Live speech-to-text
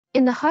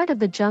In the heart of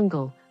the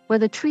jungle, where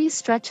the trees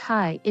stretch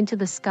high into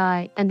the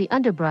sky and the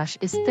underbrush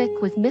is thick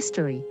with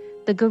mystery,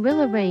 the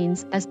gorilla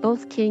reigns as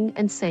both king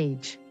and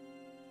sage.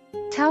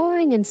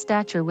 Towering in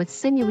stature with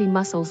sinewy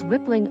muscles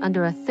rippling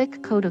under a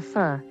thick coat of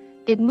fur,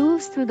 it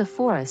moves through the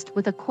forest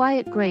with a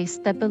quiet grace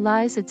that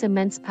belies its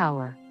immense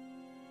power.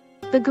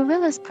 The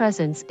gorilla's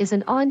presence is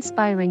an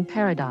awe-inspiring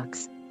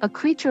paradox, a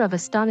creature of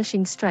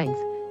astonishing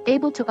strength,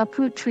 able to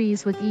uproot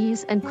trees with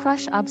ease and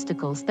crush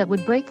obstacles that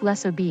would break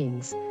lesser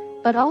beings,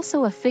 but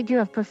also a figure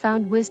of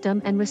profound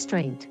wisdom and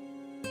restraint.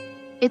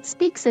 It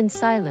speaks in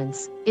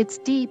silence, its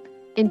deep,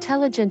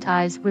 intelligent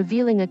eyes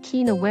revealing a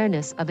keen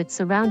awareness of its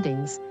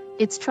surroundings,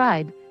 its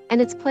tribe,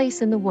 and its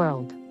place in the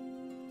world.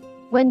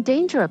 When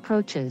danger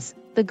approaches,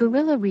 the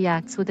gorilla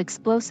reacts with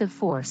explosive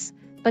force,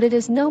 but it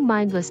is no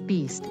mindless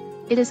beast,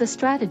 it is a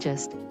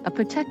strategist, a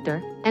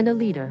protector, and a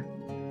leader.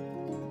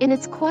 In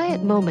its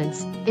quiet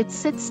moments, it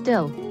sits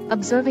still,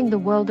 observing the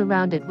world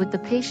around it with the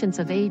patience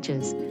of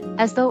ages,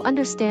 as though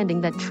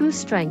understanding that true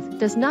strength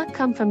does not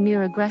come from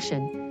mere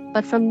aggression,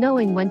 but from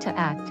knowing when to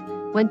act,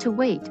 when to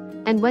wait,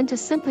 and when to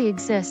simply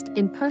exist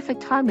in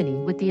perfect harmony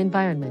with the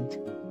environment.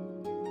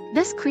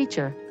 This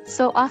creature,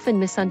 so often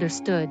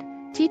misunderstood,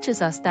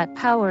 teaches us that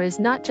power is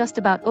not just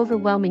about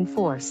overwhelming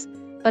force,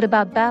 but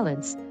about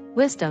balance,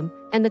 wisdom,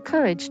 and the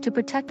courage to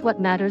protect what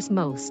matters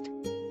most.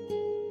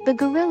 The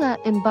gorilla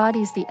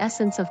embodies the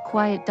essence of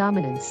quiet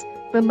dominance,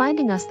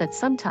 reminding us that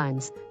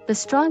sometimes, the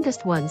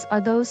strongest ones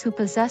are those who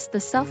possess the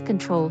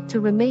self-control to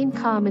remain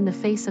calm in the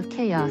face of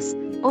chaos,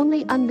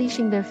 only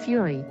unleashing their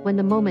fury when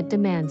the moment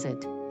demands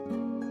it.